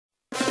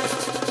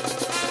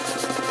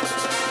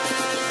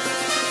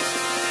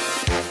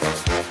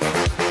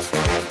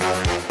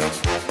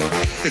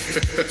Sam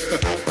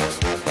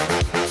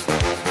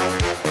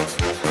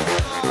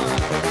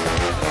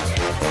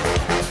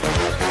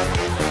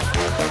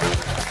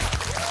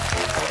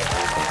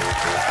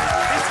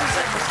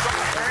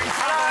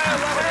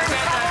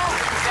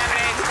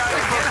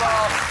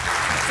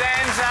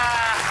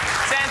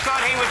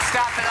thought he would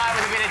start the night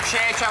with a bit of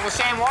chair trouble.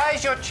 Sam, why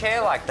is your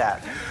chair like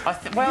that?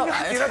 Well,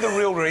 you know the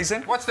real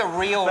reason? What's the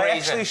real reason? They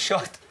actually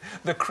shot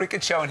the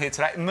cricket show in here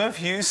today. Merv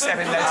Hughes sat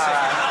in that seat.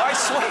 I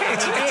swear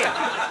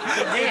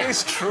it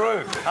is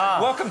true.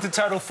 Welcome to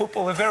Total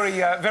Football, a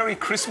very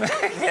Christmas...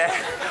 Yeah.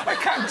 I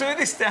can't do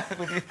this down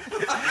with you.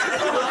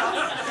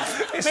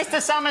 Mr.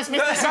 Summers,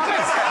 Mr.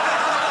 Summers.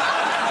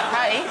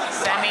 Hey,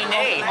 Sammy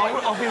Nee.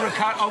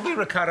 I'll be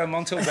Ricardo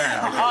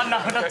Montalbano. Oh,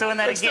 no, we're not doing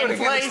that again.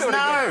 Please,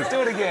 no.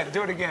 Do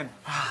it again.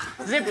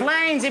 Zip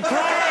plane.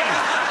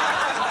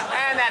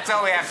 And that's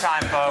all we have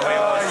time for. We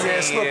will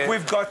see you. Look,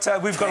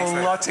 we've got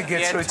a lot to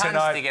get through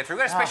tonight. We've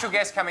got a special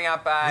guest coming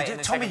up.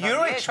 Tommy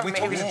Urich.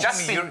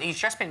 He's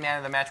just been man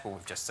of the match. Well,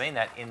 we've just seen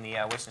that in the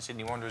Western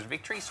Sydney Wanderers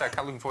victory. So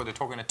looking forward to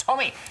talking to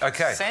Tommy.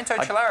 Okay. Santo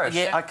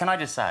Chilaris. Can I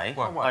just say?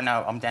 What? I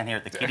know I'm down here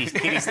at the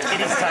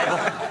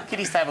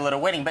kiddies table at a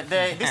wedding, but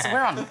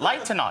we're on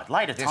late tonight,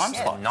 later time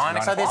slot. 9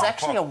 o'clock. So there's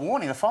actually a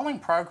warning. The following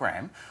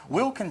program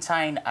will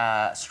contain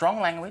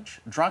strong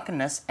language,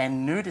 drunkenness,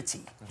 and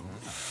nudity.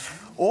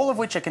 All of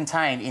which are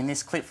contained in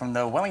this clip from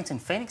the Wellington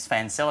Phoenix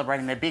fans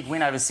celebrating their big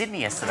win over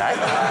Sydney yesterday.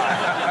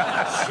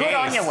 Good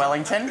on you,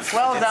 Wellington.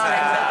 Well done.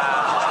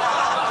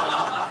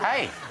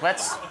 Hey,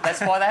 that's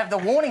why they have the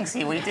warnings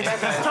here. We did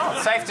that this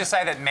time. Safe to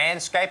say that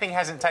manscaping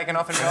hasn't taken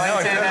off in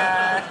Wellington.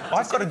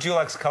 I've got a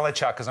Dulux colour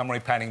chart because I'm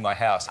repainting my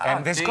house,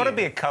 and there's got to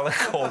be a colour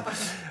called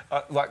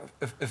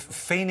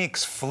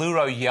Phoenix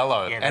Fluoro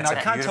Yellow, and I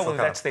can't tell whether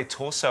that's their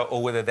torso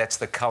or whether that's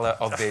the colour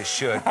of their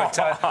shirt.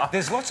 But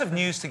there's lots of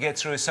news to get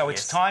through, so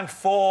it's time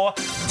for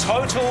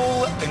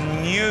Total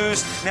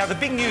News. Now, the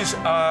big news,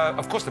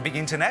 of course, the big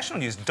international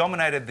news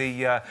dominated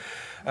the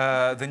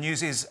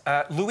news is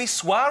Luis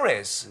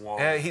Suarez.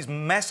 His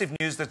massive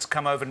news that's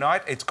come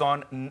overnight. He's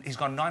gone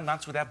 9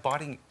 months without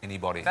biting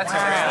anybody. That's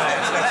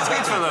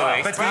good for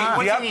Luis. But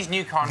what's in his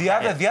new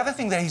contract? The other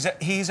thing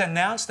that he's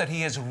announced that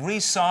he has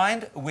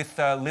re-signed with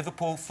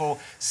Liverpool for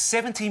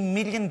 $70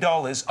 million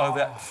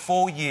over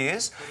 4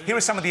 years. Here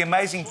are some of the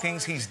amazing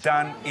things he's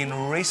done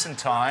in recent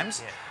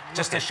times.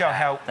 Just to show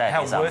how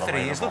worth it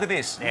he is. Look at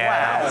this.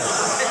 Yeah.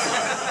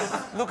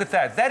 Wow. Look at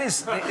that.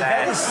 That's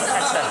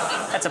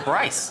a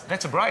brace.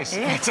 That's a brace.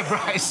 Yeah. That's a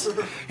brace.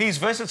 He's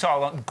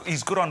versatile.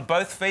 He's good on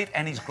both feet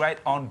and he's great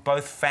on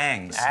both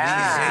fangs.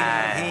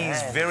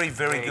 He's very,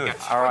 very good.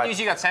 All right. What news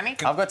you got, Sammy?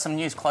 I've got some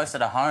news closer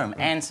to home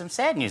and some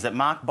sad news that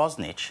Mark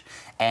Bosnich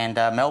and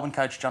Melbourne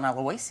coach John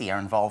Aloisi are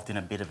involved in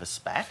a bit of a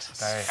spat. A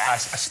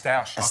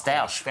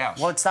stoush.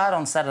 Well, it started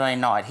on Saturday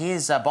night.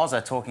 Here's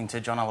Bozza talking to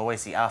John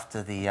Aloisi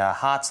after the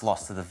Hearts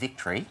lost to the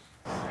Victory.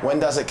 When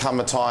does it come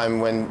a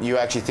time when you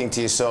actually think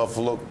to yourself,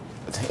 look,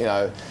 you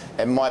know,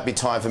 it might be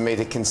time for me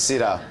to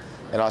consider,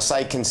 and I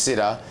say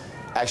consider,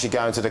 actually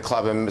going to the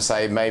club and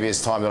say maybe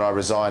it's time that I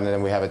resign and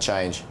then we have a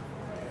change?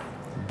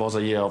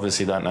 Bozza, you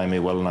obviously don't know me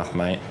well enough,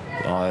 mate.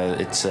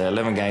 It's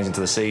 11 games into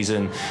the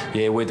season.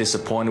 Yeah, we're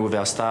disappointed with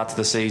our start to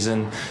the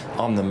season.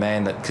 I'm the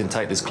man that can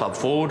take this club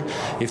forward.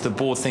 If the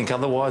board think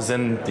otherwise,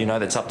 then, you know,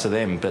 that's up to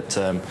them. But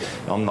I'm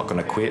not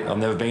going to quit. I've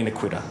never been a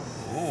quitter.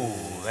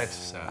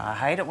 I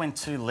hate it when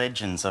two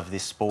legends of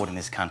this sport in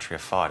this country are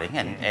fighting,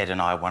 and Ed and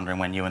I are wondering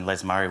when you and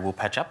Les Murray will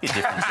patch up your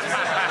differences.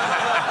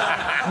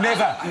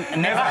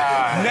 Never.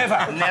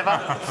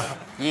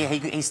 Yeah,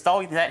 he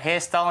stole that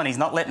hairstyle and he's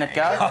not letting it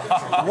go.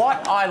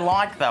 What I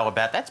like, though,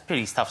 about that's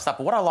pretty tough stuff,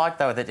 but what I like,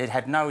 though, that it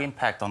had no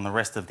impact on the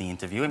rest of the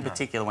interview, in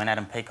particular when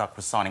Adam Peacock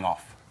was signing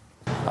off.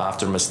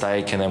 After a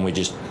mistake, and then we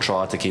just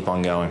tried to keep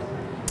on going.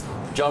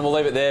 John, we'll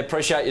leave it there.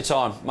 Appreciate your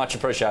time. Much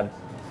appreciated.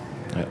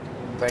 Yep.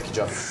 Thank you,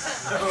 John.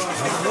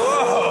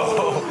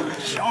 Whoa!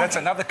 That's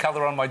another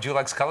colour on my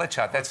Dulux colour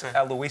chart. That's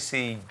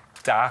Aloisi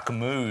dark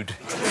mood.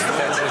 It's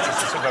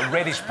sort of a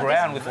reddish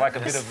brown with like a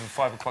bit of a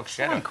 5 o'clock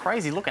shadow. What a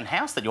crazy looking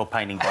house that you're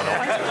painting, by the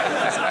way.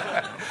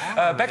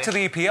 Back to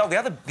the EPL.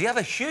 The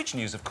other huge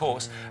news, of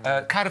course,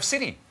 Cardiff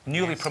City,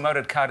 newly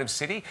promoted Cardiff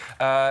City.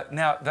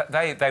 Now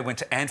they went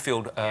to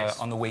Anfield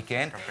on the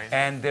weekend,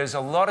 and there's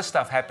a lot of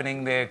stuff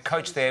happening. Their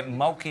coach there,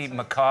 Mulkey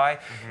Mackay,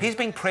 he's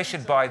being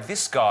pressured by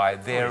this guy.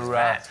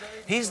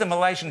 He's the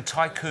Malaysian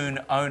tycoon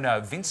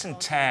owner,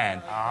 Vincent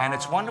Tan, and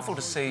it's wonderful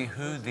to see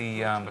who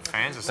the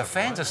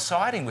fans are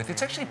siding with.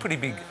 It's actually a pretty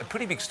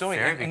big story,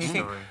 and you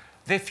think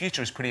their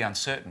future is pretty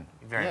uncertain.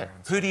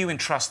 Who do you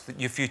entrust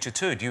your future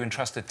to? Do you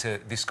entrust it to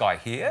this guy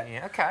here?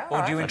 Yeah, okay.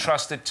 Or do you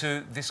entrust it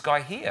to this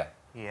guy here?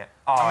 Yeah.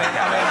 I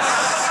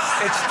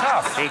mean, it's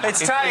tough. It's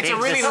tough. It's a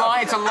really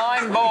it's a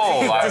line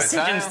ball. Big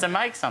decisions to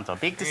make, Santo.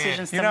 Big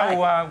decisions to make.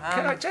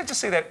 Can I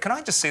just see that? Can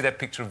I just see that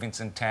picture of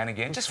Vincent Tan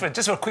again, just for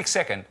a quick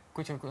second?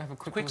 Quick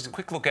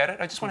look at it.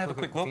 I just want to have a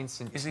quick look.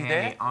 Is he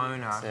there? The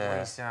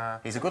owner.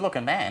 He's a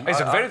good-looking man. He's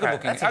a very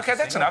good-looking. Okay,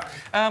 that's enough.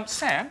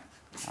 Sam.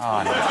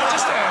 Oh, no.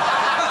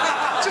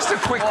 Just a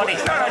quick...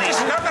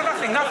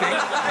 nothing.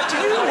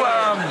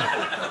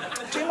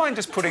 do you mind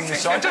just putting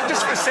this on?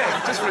 Just for a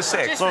sec, just for a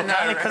sec. Look,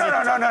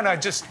 No,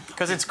 just...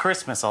 because it's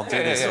Christmas, I'll do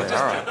this. All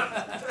right.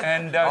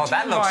 And, Oh,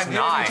 that looks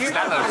nice. Do you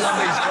That mind looks on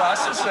these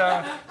glasses?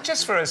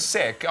 Just for a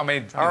sec. I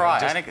mean... All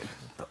right.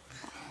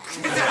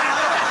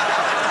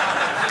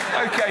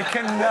 Okay,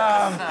 can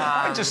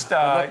I just,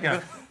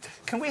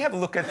 can we have a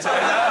look at... do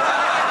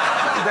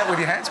that with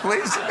your hands,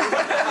 please?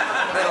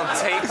 Little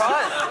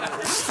teapot.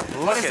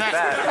 Look at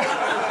that.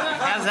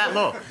 How does that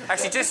look?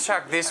 Actually, just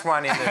chuck this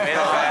one in the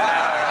middle.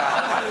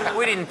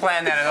 We didn't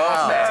plan that at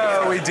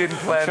all. No, we didn't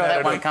plan Sure, that that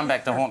at won't all. come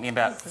back to haunt me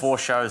about 4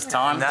 shows'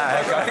 time. No.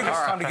 Okay, I think it's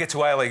time to get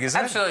to A-League, isn't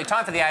it? Absolutely,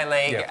 time for the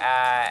A-League, here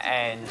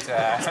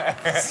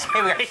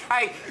we go.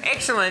 Hey,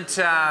 excellent,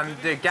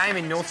 the game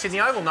in North Sydney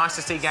Oval. Nice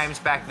to see games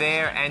back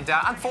there, and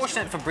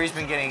unfortunate for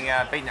Brisbane getting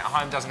beaten at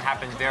home doesn't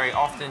happen very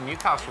often.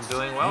 Newcastle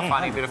doing well,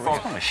 finding a bit of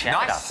form.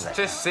 Nice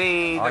to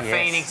see the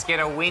Phoenix get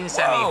a win,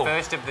 Sammy,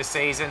 first of the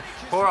season.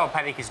 Poor old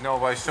Paddy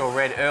Kisnorbo saw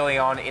red early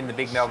on in the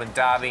big Melbourne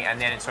derby,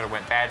 and then it sort of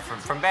went bad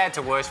from bad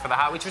to worse for the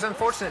Heart, which was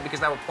unfortunate because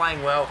they were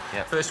playing well.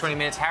 First 20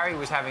 minutes, Harry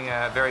was having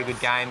a very good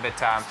game, but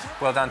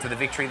well done to the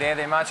victory there.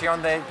 They're marching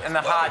on the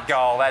Heart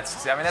goal. That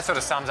sort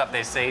of sums up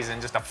their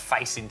season. Just a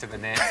face into the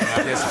net.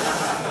 Yes.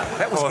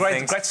 That was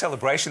great. Great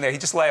celebration there. He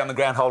just lay on the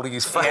ground holding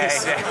his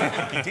face.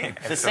 Yeah, he did.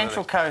 The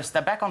Central Coast,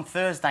 they're back on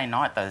Thursday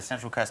night, though. The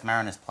Central Coast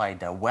Mariners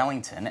played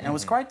Wellington, and it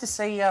was great to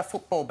see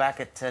football back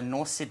at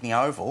North Sydney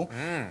Oval.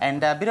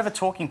 And a bit of a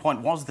talking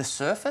point was the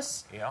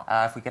surface.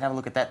 If we could have a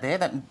look at that there.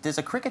 There's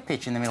a cricket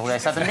pitch in the middle there.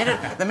 So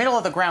the middle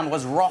of the ground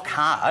was rock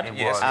hard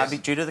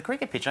due to the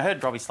cricket pitch. I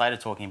heard Robbie Slater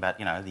talking about,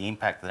 the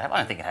impact that it had. I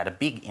don't think it had a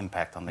big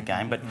impact on the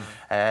game, but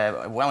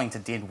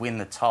Wellington did win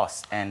the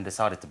toss and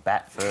decided to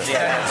bat first.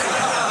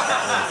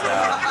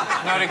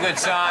 Not a good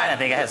sign. I don't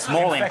think it had a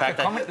small impact.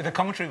 The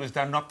commentary was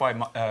done not by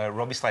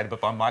Robbie Slater,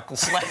 but by Michael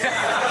Slater.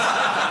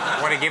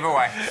 What a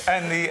giveaway.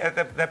 And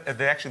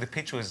actually the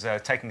pitch was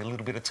taking a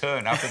little bit of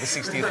turn after the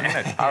 60th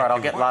minute. All right, I'll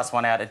get the last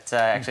one out. It's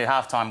actually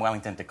half-time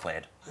Wellington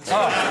declared.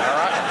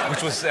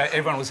 Which was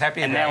everyone was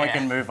happy. And now we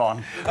can move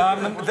on.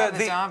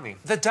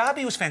 The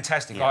derby was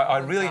fantastic. I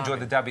really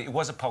enjoyed the derby. It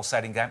was a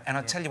pulsating game, and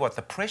I tell you what,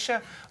 the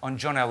pressure on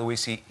John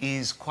Aloisi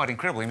is quite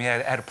incredible. I mean, he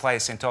had a player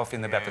sent off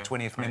in about the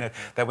 20th minute.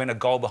 They went a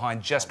goal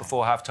behind just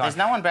before half time. There's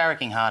no one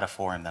barracking harder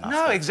for him than us.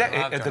 No,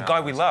 exactly. The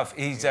guy we love.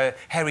 He's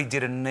Harry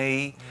did a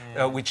knee,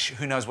 which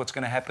who knows what's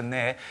going to happen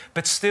there,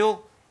 but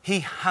still.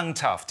 He hung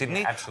tough, didn't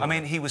he? Absolutely. I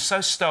mean, he was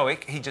so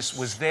stoic. He just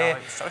was there.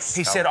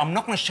 He said, I'm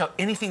not going to show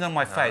anything on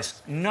my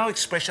face. No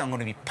expression. I'm going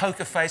to be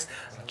poker-faced,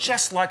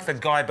 just like the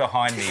guy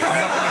behind me. I'm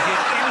not going to give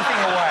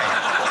anything away.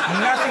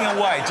 Nothing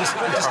away. Just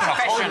going to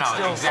hold it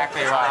still.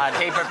 Exactly right.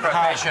 Keep it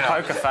professional.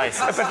 Poker face.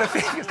 But the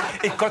thing is,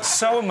 it got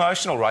so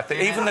emotional, right,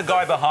 that even the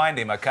guy behind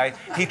him, OK,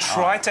 he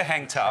tried to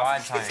hang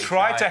tough.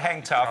 Tried to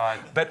hang tough,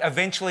 but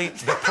eventually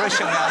the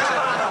pressure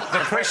mounted.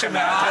 The pressure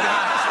mounted.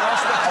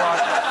 Lost the plot.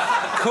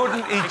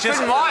 Couldn't he just...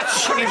 Couldn't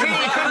watch. He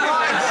couldn't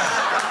watch.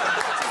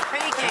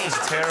 It was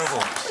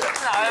terrible.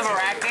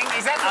 Overacting.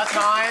 Is that the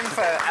time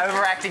for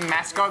overacting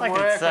mascot work when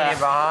you're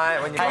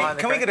behind?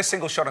 Hey, can we get a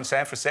single shot on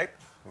Sam for a sec?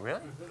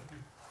 Really?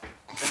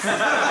 Sammy,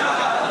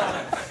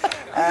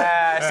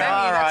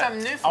 you got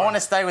something new for I want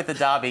to stay with the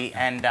derby,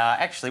 and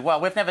actually, well,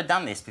 we've never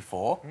done this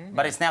before,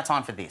 but it's now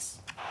time for this.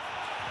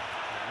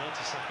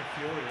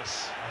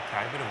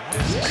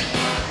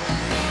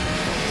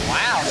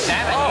 Wow,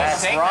 Sammy.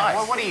 That's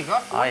right. What do you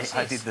got for us?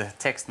 I did the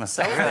text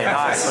myself. Really there,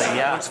 nice. obviously,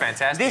 yeah. Looks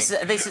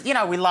fantastic. This,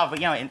 we love,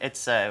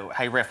 it's,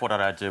 hey, ref, what did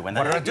I do? What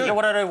did I do?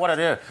 What did I do? What did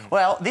I do?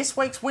 Well, this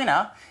week's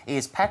winner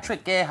is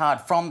Patrick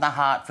Gerhard from the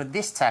Heart for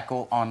this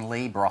tackle on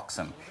Lee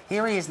Broxham.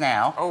 Here he is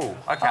now. Oh,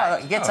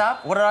 OK. He gets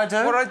up. What did I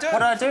do? What did I do? What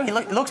did I do? He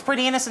looks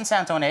pretty innocent,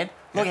 Santo and Ed.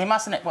 Look, he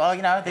mustn't... Well,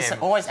 there's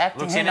always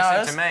acting. Looks Who innocent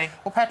knows? to me.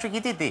 Well, Patrick, you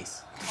did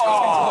this.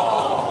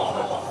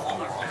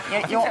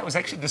 I think that was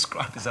actually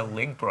described as a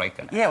leg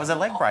breaker. Yeah, it was a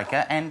leg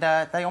breaker, and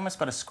they almost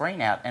got a screen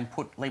out and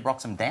put Lee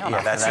Broxham down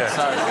after that's that.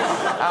 So,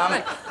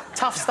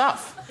 tough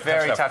stuff.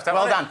 Very tough stuff.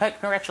 Well done.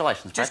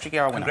 Congratulations, Patrick.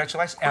 You're our winner.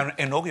 Congratulations, our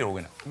inaugural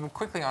winner. Well,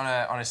 quickly, on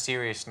a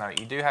serious note,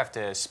 you do have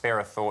to spare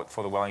a thought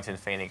for the Wellington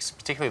Phoenix,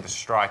 particularly the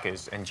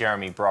strikers and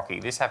Jeremy Brocky.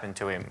 This happened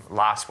to him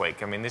last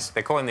week. I mean,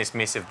 they're calling this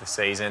miss of the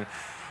season.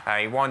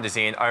 He wanders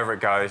in, over it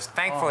goes.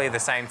 Thankfully, the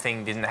same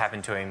thing didn't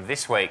happen to him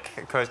this week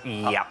because,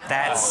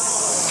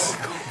 that's...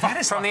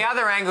 From the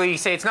other angle, you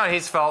see it's not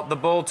his fault. The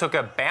ball took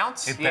a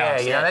bounce. It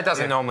bounced. That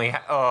doesn't normally...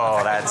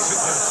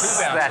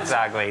 that's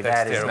ugly.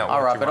 That is not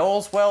All right, but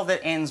all's well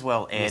that ends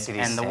well, Ed. Yes, it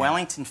is, and the Sam.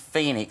 Wellington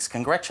Phoenix,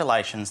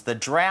 congratulations. The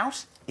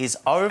drought is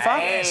over.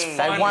 Yes,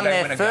 they won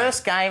their win a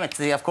first game.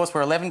 Of course,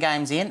 we're 11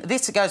 games in.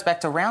 This goes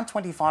back to round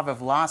 25 of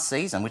last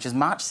season, which is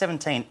March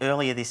 17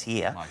 earlier this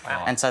year.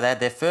 And so they had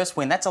their first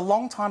win. That's a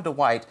long time to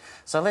wait.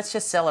 So let's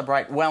just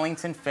celebrate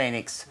Wellington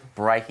Phoenix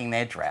breaking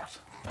their drought.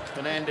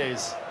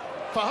 Fernandez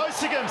for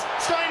Hosigams.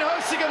 Stein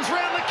Hosigams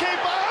round the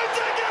keeper.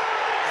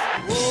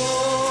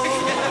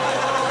 Hosigams!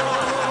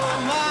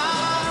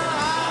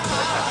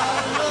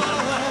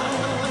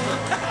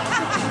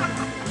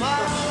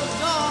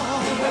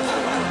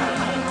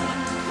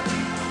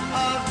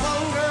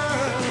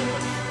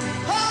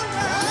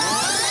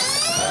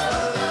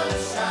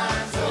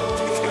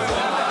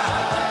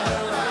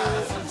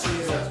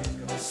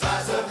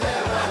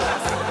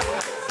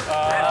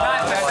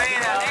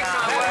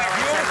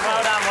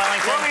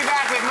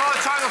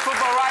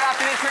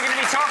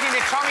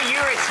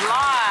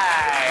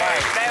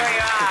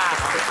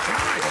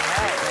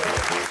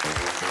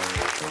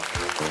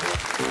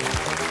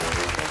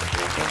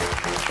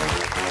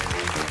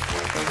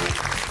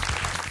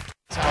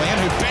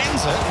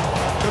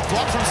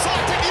 block from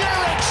Santo.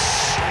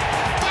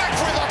 Back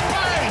with a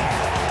bang.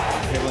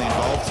 Heavily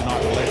involved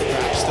tonight, the left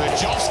back.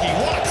 Sturjovski,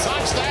 what a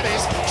touch that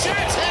is.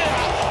 Chance here,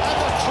 and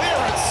the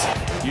clearance.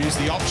 Use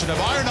the option of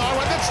Ono,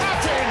 and the trap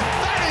in.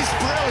 That is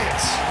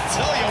brilliant.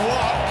 Tell you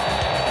what,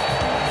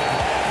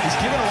 he's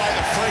given away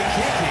the free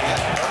kick here.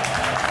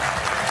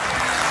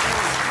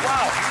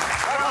 Wow.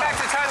 Welcome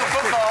back to Total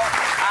Football.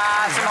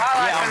 Some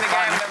highlights from the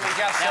game that we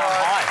just saw.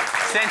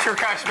 Central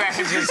Coast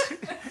Packages.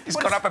 He's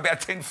gone up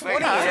about 10 feet.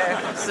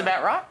 This is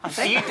about right, I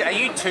think. Are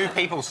you two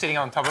people sitting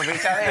on top of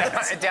each other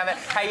down there?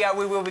 Hey,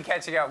 we will be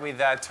catching up with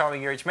Tommy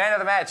Urich, man of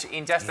the match,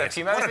 in just a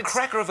few moments. What a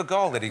cracker of a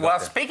goal that he got. Well,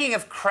 there. speaking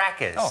of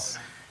crackers... Oh.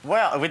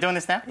 Well, are we doing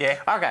this now? Yeah.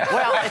 Okay.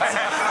 Well,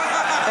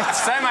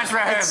 it's so much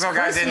rehearsal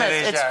goes into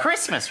this show. It's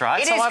Christmas, right?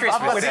 It is Christmas.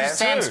 I've got It some is.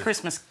 Sam's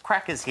Christmas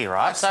crackers here,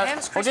 right? So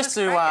we'll just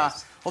do...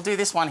 We'll do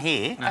this one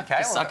here.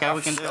 Okay. Okay,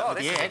 we can do it. Oh,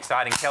 this is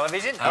exciting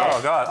television. Yeah.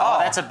 Oh, God. Oh,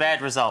 that's a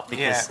bad result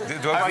because... Yeah. Here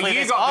got the joke.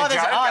 Here we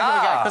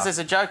go, because there's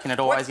a joke in it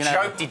always, What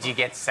joke did you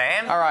get,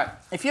 Sam? All right.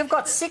 If you've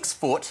got 6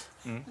 foot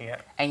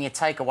and you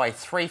take away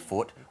 3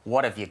 foot,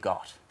 what have you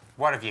got?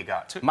 What have you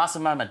got?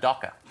 Masamoma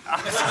Docker.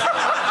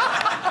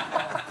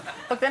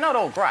 Look, they're not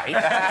all great.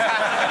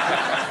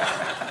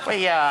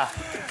 We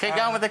keep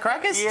going with the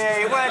crackers?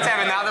 Yeah, well, let's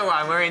have another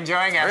one. We're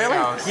enjoying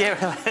ourselves. Really?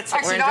 Yeah,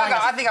 Actually, no,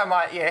 I think I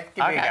might, give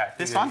me a go.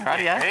 This one,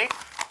 right? Yeah. Ready?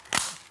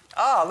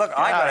 Oh, look,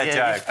 I got a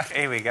joke.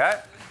 Here we go.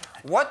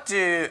 What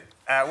does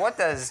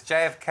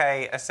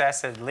JFK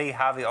assassin Lee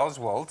Harvey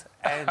Oswald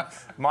and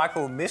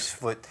Michael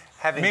Mifsud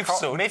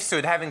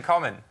have in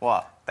common?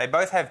 What? They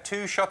both have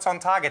 2 shots on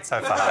target so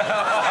far.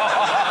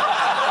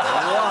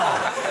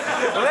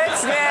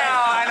 Let's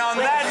now, and on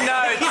that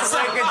note,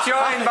 we're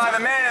joined by the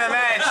man of the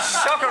match,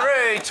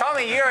 Socceroo,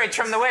 Tommy Urich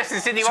from the Western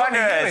Sydney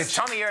Wanderers.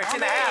 Tommy Urich in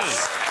the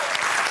house.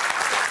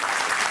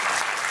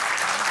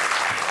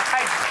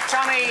 Hey,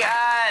 Tommy,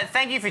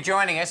 thank you for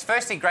joining us.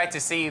 Firstly, great to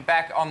see you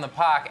back on the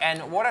park,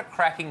 and what a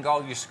cracking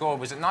goal you scored.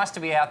 Was it nice to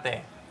be out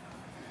there?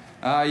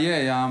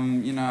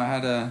 You know, I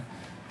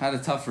had a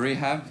tough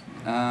rehab.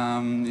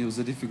 It was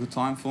a difficult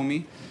time for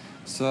me.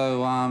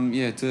 So,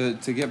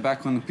 to get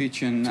back on the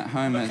pitch and at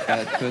home at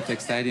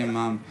Pertex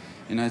Stadium,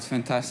 you know, it's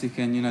fantastic.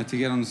 And, you know, to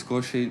get on the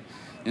score sheet,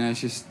 you know, it's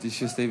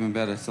just even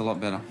better. It's a lot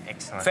better.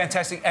 Excellent.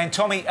 Fantastic. And,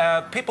 Tommy,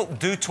 people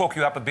do talk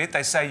you up a bit.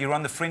 They say you're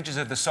on the fringes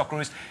of the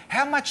Socceroos.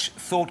 How much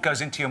thought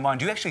goes into your mind?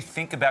 Do you actually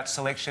think about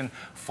selection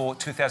for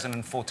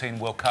 2014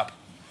 World Cup?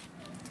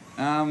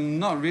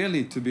 Not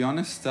really, to be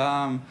honest.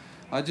 I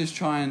just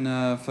try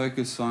and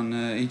focus on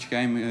each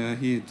game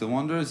here at the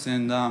Wanderers,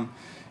 and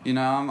you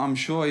know, I'm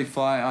sure if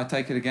I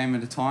take it a game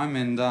at a time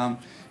and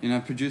you know,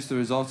 produce the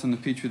results on the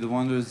pitch with the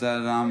Wanderers,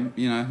 that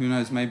you know, who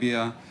knows, maybe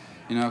a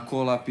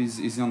call up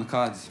is on the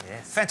cards.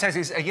 Yes. Fantastic.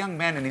 He's a young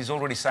man and he's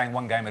already saying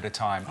 1 game at a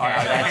time.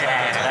 Yeah,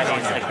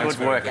 that is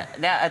good work.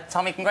 Now,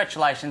 Tommy,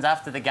 congratulations.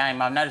 After the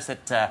game, I've noticed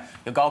that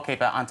your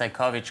goalkeeper, Ante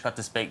Kovic, got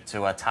to speak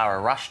to Tara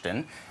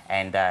Rushton,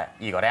 and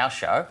you got our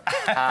show.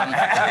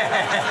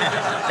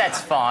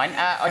 That's fine.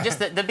 Just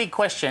the big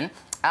question,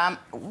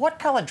 what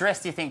colour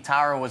dress do you think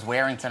Tara was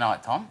wearing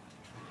tonight, Tom?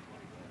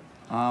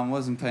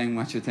 Wasn't paying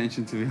much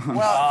attention, to be honest.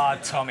 Well,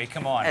 Tommy,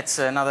 come on. That's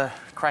another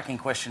cracking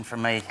question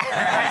from me.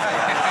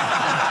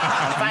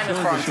 I'm famous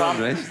for him, Tom.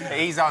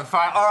 He's on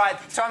fire. All right,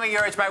 Tommy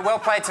Urich, mate, well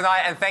played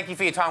tonight, and thank you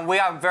for your time. We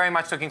are very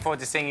much looking forward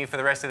to seeing you for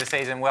the rest of the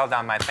season. Well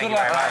done, mate. Thank you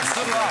very much.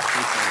 Good luck.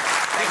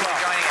 Thank you for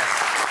joining us.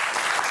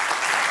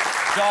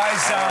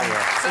 Guys,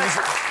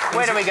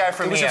 where do we go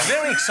from here? It was a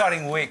very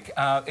exciting week.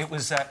 It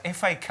was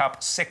FA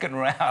Cup second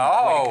round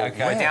week.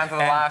 Okay. We're down to the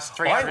last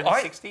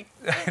 360?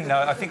 No,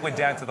 I think we're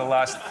down to the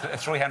last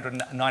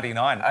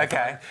 399.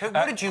 Okay.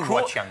 What did you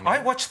watch, young man? I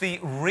watched the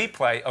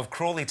replay of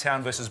Crawley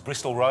Town versus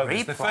Bristol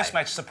Rovers. The first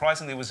match,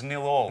 surprisingly, was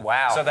 0-0.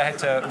 Wow. So they had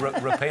to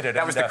repeat it.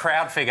 That was the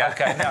crowd figure.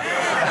 Okay, now...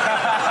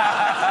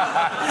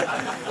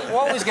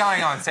 What was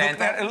going on,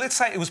 Santo? Look, now, let's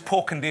say it was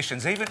poor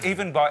conditions,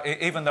 even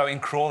though in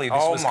Crawley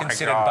this was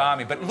considered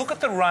balmy. But look at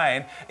the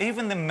rain.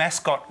 Even the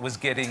mascot was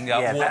getting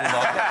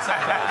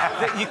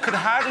waterlogged. You could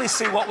hardly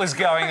see what was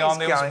going on.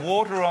 There was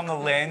water on the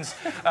lens.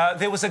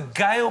 There was a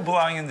gale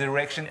blowing in the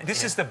direction.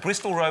 This is the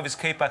Bristol Rovers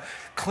keeper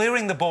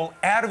clearing the ball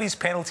out of his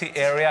penalty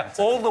area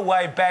all the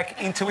way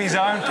back into his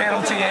own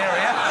penalty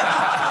area.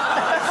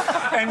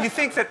 And you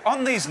think that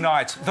on these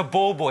nights, the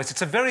ball boys,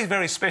 it's a very,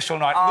 very special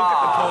night. Look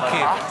at the poor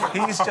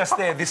kid. He's just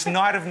there, this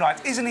night of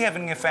nights. Isn't he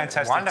having a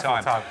fantastic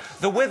time?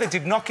 The weather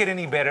did not get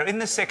any better. In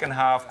the second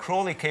half,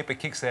 Crawley keeper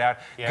kicks out,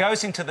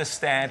 goes into the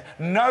stand.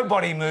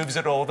 Nobody moves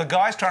at all. The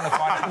guy's trying to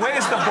find it.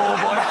 Where's the ball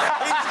boy?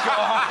 He's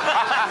gone.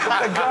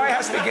 The guy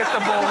has to get the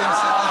ball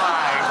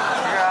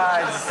inside.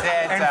 God,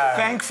 Santo. And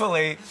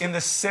thankfully, in the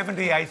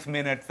 78th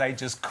minute, they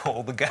just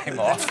called the game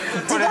off.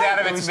 Put it out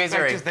of its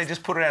misery. They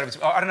just put it out of its...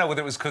 I don't know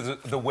whether it was because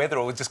of the weather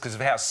or just because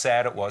of how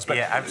sad it was. But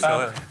yeah,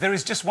 absolutely. There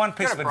is just one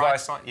piece of Got a bright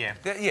advice. side, yeah.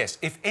 Yes,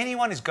 if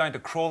anyone is going to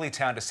Crawley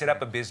Town to set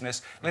up a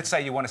business, let's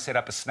say you want to set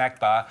up a snack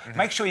bar,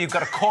 make sure you've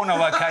got a corner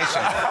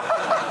location.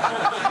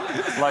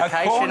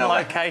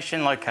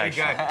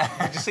 Location.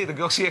 Did you see the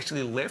girl? She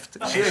actually left.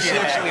 She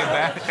actually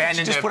abandoned.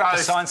 She just put up a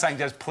sign saying,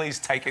 "Just please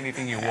take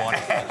anything you want."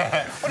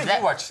 What did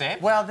you watch, Sam?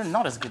 Well, they're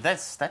not as good.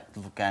 That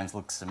game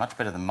looks much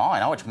better than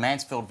mine. I watched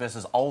Mansfield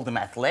versus Oldham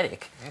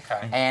Athletic.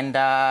 Okay. And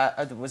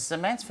it was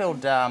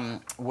Mansfield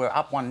were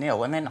up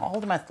 1-0, and then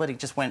Oldham Athletic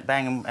just went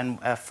bang and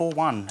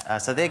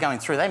 4-1. So they're going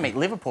through. They meet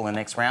Liverpool in the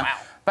next round. Wow.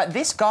 But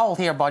this goal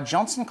here by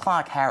Johnson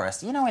Clark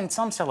Harris, you know, in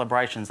some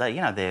celebrations,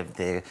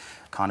 they're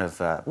kind of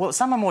well,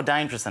 some are more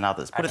dangerous than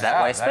others. Put it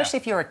that way, especially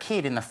if you're a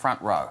kid in the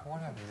front row.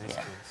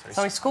 Yeah.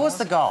 So he scores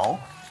the goal.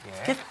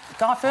 Yeah.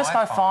 First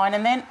go fine,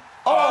 and then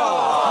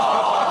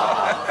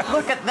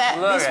look at that!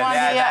 This one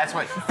here. That's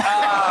what.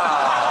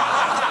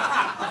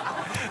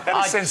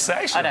 That is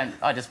sensational.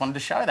 I just wanted to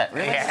show that,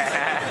 really.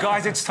 Yeah.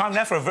 Guys, it's time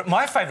now for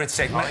my favourite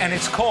segment, and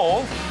it's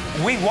called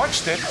We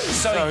Watched It,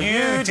 so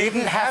you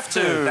didn't have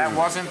to. That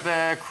wasn't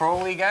the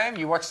Crawley game?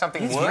 You watched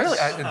something worse?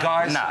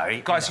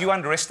 Really? Guys, you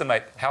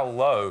underestimate how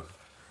low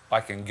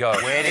I can go.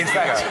 Where did you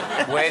go?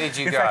 Where did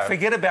you go? In fact,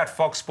 forget about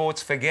Fox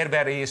Sports, forget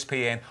about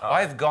ESPN.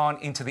 I've gone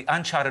into the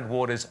uncharted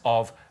waters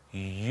of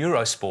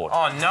Eurosport.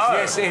 Oh, no.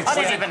 Yes, I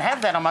didn't even have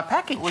that on my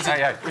package. Was it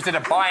a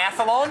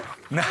biathlon?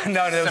 No,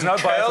 there was Some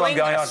no biathlon curling,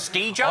 going on. a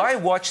ski jump? I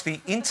watched the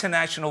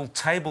International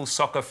Table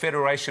Soccer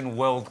Federation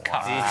World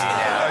Cup. Did you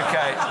now?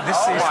 Okay,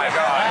 My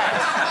God.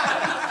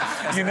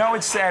 You know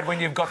it's sad when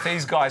you've got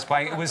these guys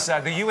playing. It was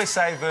the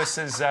USA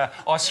versus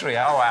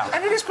Austria. Oh, wow.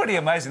 And it is pretty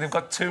amazing. They've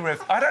got two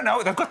refs. I don't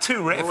know. They've got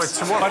two refs. What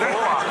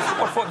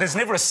for? There's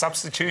never a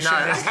substitution.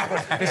 No.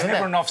 There's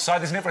never an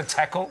offside. There's never a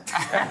tackle.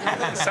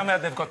 Somehow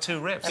they've got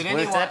two refs.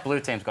 That blue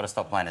team's got to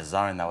stop playing a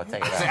zone, though, I'll tell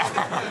you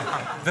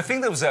that. The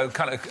thing that was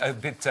kind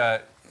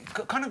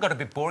of got a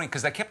bit boring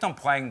because they kept on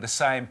playing the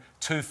same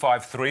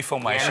 2-5-3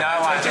 formation.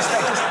 Yeah, they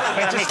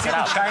just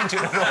didn't change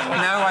it at all.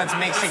 No one's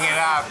mixing it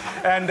up.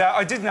 And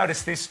I did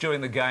notice this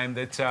during the game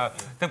that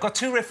they've got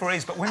two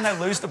referees, but when they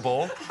lose the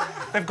ball,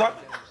 they've got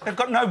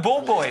no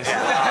ball boys. And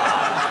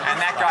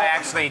that guy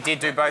actually did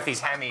do both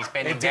his hammies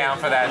bending down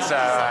for that. So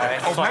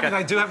maybe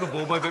they do have a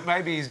ball boy, but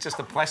maybe he's just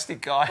a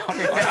plastic guy.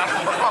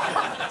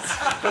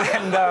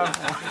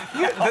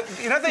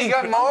 You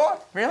got more?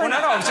 Really? Well, no,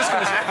 I was just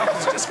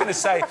going to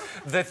say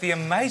that the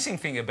amazing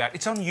thing about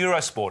it's on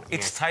Eurosport.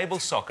 It's table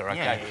soccer,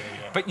 okay?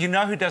 Yeah. But you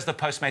know who does the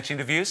post-match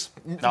interviews?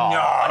 No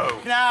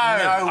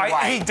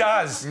way. He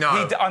does.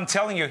 No. I'm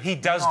telling you, he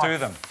does do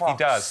them. He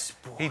does.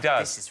 He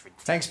does.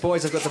 Thanks,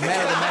 boys. I've got the man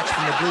of the match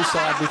from the blue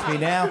side with me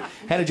now.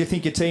 How did you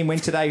think your team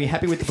went today? Are you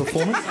happy with the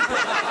performance?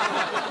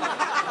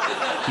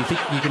 Do you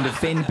think you can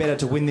defend better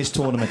to win this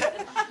tournament?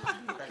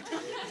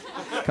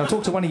 Can I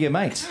talk to one of your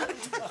mates?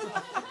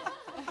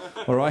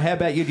 All right, how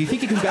about you? Do you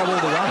think you can go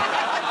all the way?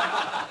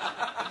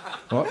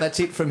 All right, that's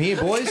it from here,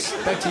 boys.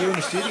 Back to you in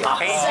the studio. He's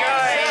good. He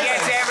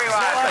gets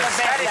everyone.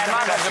 That is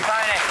Mungo's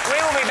opponent. We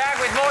will be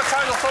back with more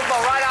Total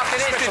Football right after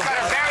this. We've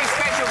got a very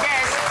special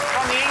guest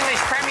from the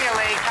English Premier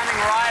League coming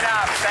right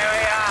up. There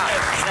we are.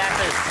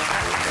 Snappers.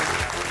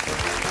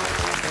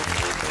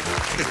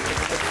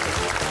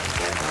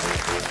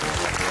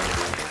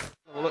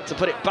 We'll look to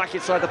put it back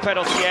inside the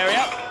penalty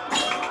area.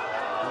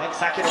 Next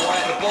hacking away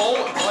at the ball.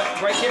 Right,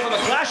 break in from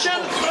a clash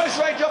and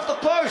close range off the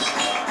post.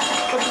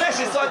 The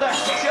mess inside that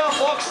 6-yard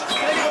box.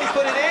 Can anybody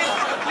put it in?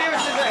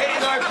 Clearances are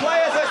hitting their own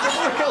players. That's a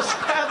real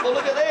scramble.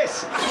 Look at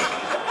this.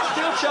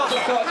 Still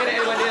Charlton can't get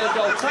it anywhere near the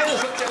goal.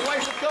 Taylor's looked it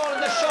away from goal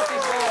and the shot is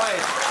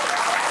wide.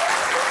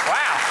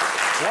 Wow.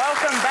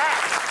 Welcome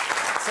back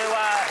to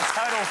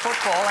Total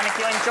Football. And if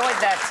you enjoyed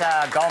that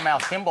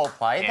goalmouth pinball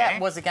play,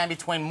 that was a game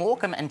between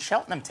Morecambe and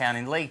Cheltenham Town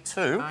in League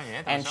Two.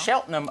 And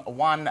Cheltenham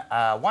won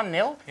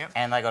 1-0,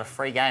 and they got a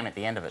free game at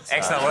the end of it. So.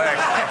 Excellent work.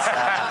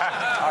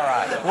 All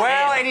right.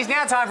 Well, it is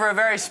now time for a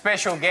very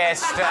special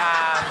guest.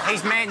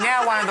 He's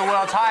now one of the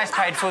world's highest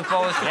paid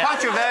footballers.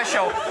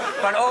 Controversial,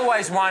 but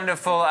always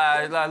wonderful.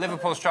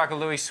 Liverpool striker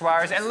Luis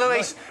Suarez. And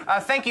Luis,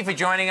 thank you for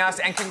joining us,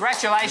 and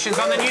congratulations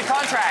on the new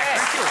contract.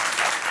 Thank you.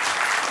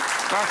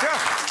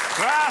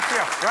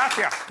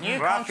 Gracias. New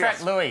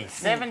contract, Louis.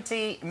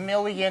 70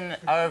 million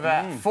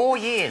over 4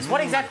 years.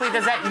 What exactly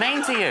does that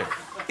mean to you?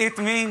 It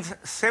means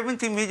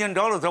 $70 million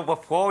over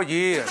 4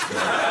 years.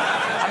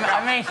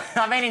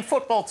 I mean, in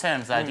football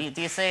terms, though, do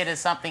you see it as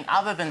something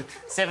other than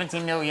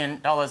 $70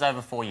 million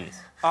over 4 years?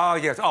 Oh,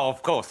 yes. Oh,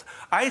 of course.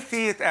 I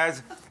see it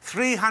as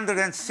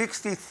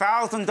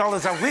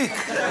 $360,000 a week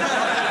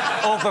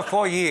over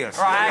 4 years.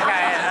 Right,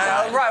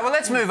 okay. Right, well,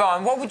 let's move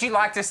on. What would you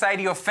like to say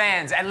to your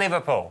fans at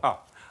Liverpool? Oh,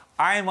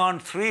 I'm on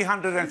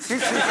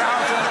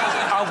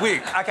 $360,000 a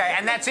week. Okay,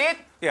 and that's it?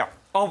 Yeah,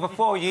 over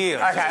 4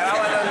 years.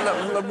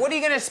 Okay, look, what are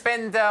you going to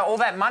spend all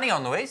that money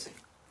on, Louise?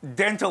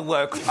 Dental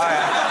work.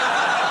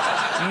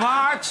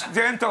 Much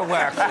dental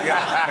wax.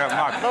 Yeah,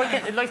 much.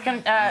 Look,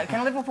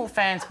 can Liverpool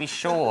fans be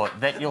sure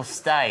that you'll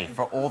stay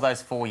for all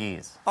those 4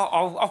 years?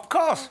 Oh, of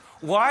course.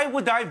 Why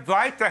would I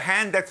bite the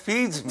hand that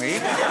feeds me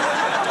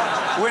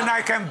when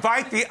I can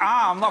bite the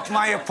arm of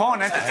my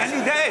opponent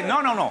any day?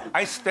 No.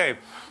 I stay.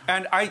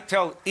 And I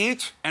tell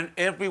each and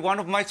every one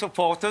of my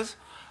supporters,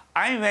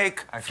 I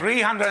make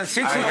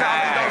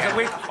 $360,000 a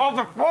week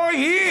over 4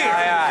 years.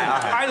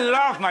 I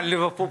love my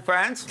Liverpool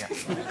fans.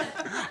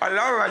 I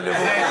love my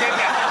Liverpool fans.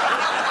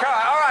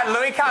 All right,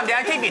 Louis, calm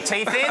down. Keep your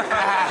teeth in.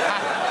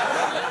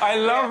 I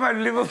love my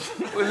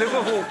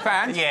Liverpool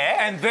fans.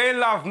 Yeah. And they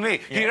love me.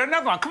 Yeah. Here,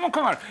 another one.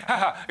 Come on.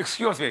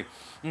 Excuse me.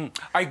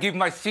 I give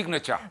my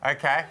signature.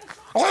 Okay.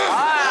 No,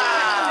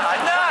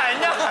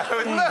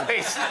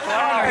 Louis.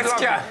 What's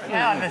going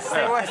on?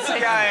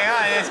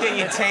 Let's get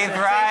your teeth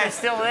right. It's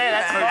still there,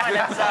 that's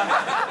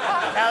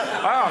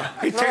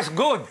fine. It tastes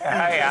good.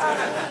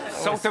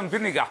 Salt and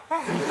vinegar.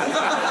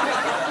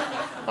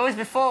 Louis,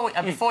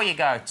 before you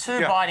go,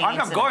 two biting I'm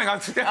incidents. not going.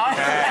 I'm sitting.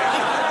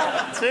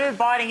 2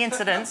 biting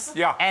incidents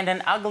and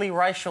an ugly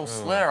racial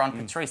slur on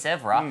Patrice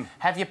Evra.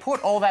 Have you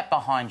put all that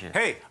behind you?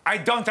 Hey, I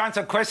don't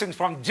answer questions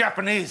from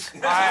Japanese.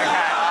 Well, all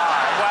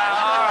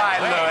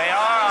right, Louis.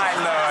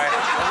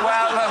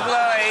 Well, look,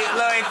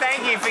 Louis,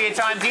 thank you for your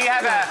time. Do you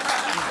have a...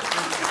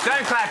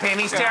 Don't clap him,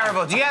 he's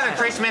terrible. Do you have a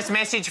Christmas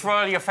message for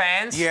all your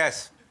fans?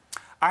 Yes.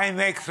 I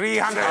make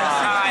 300. All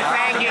right,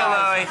 thank you,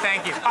 Louis.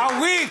 Thank you. A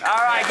week.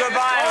 All right,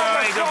 goodbye,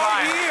 Louis.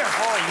 Goodbye.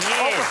 4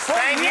 years.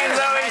 Thank you,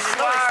 Luis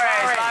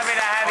Suarez. Lovely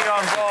to have you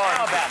on board.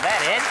 How about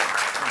that, Ed?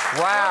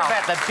 Wow. How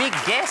about the big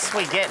guests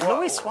we get?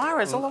 Luis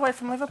Suarez all the way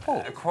from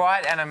Liverpool.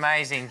 Quite an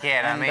amazing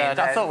get. And, I mean,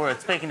 I thought we were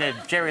speaking to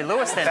Jerry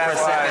Lewis then for a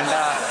second.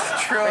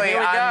 Truly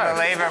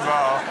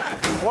unbelievable.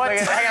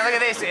 Hang on, look at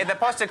this. The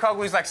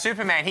Postecoglou's like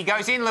Superman. He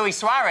goes in, Luis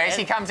Suarez.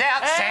 He comes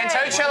out,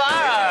 Santo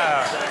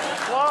Chilaro.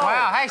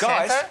 Wow, hey,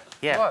 guys. Santo.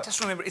 Yeah. What? Just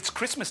remember, it's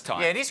Christmas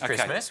time. Yeah, it is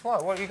Christmas.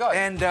 What have you got?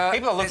 And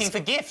people are looking for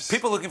gifts.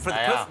 People are looking for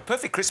the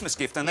perfect Christmas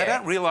gift, and they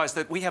don't realise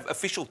that we have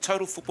official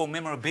Total Football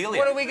memorabilia.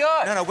 What have we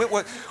got? No,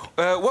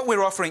 what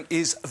we're offering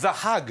is the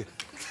hug.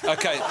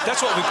 Okay,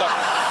 that's what we've got.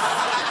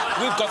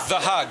 We've got the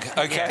hug,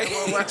 okay?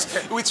 Yeah,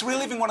 it's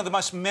reliving one of the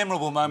most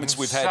memorable moments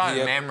we've had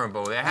here. So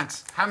memorable.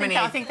 How many?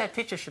 I think that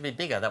picture should be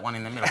bigger, that one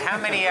in the middle. How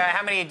many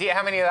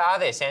are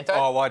there, Santo?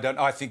 Oh,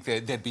 I think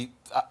there'd be...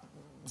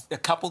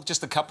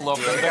 just a couple of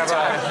them.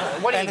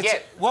 What do you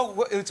get?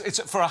 Well, it's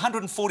for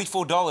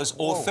 $144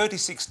 or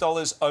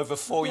 $36 over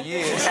 4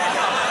 years.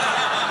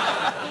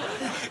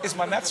 Is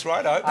my maths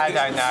right? I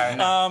don't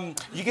know.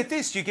 You get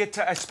this. You get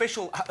a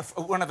special,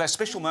 one of our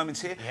special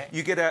moments here. Yeah.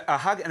 You get a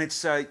hug, and it's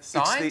signed.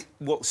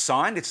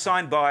 Signed. It's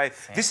signed by.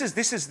 This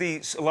is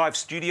the live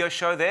studio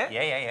show there.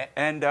 Yeah.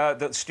 And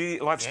the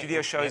live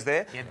studio show is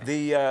there.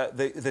 Yeah.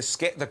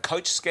 The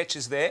coach sketch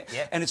is there.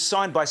 Yeah. And it's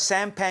signed by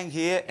Sam Pang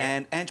here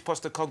and Ange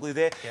Postecoglou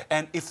there. Yeah.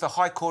 And if the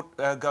High Court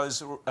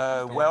goes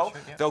well,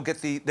 they'll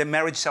get their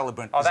marriage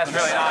celebrant. Oh, that's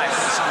really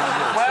nice.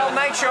 Well,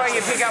 make sure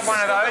you pick up one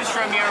of those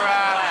from your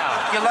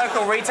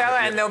local retailer,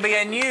 and there'll be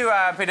a new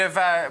bit of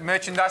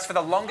merchandise for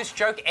the longest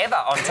joke ever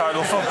on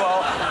Total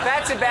Football.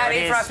 That's about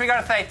it for us. We've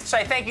got to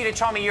say thank you to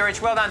Tommy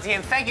Urich. Well done to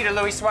him. Thank you to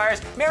Luis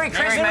Suarez. Merry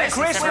Christmas.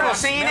 We will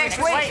see you next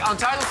week on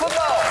Total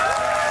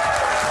Football.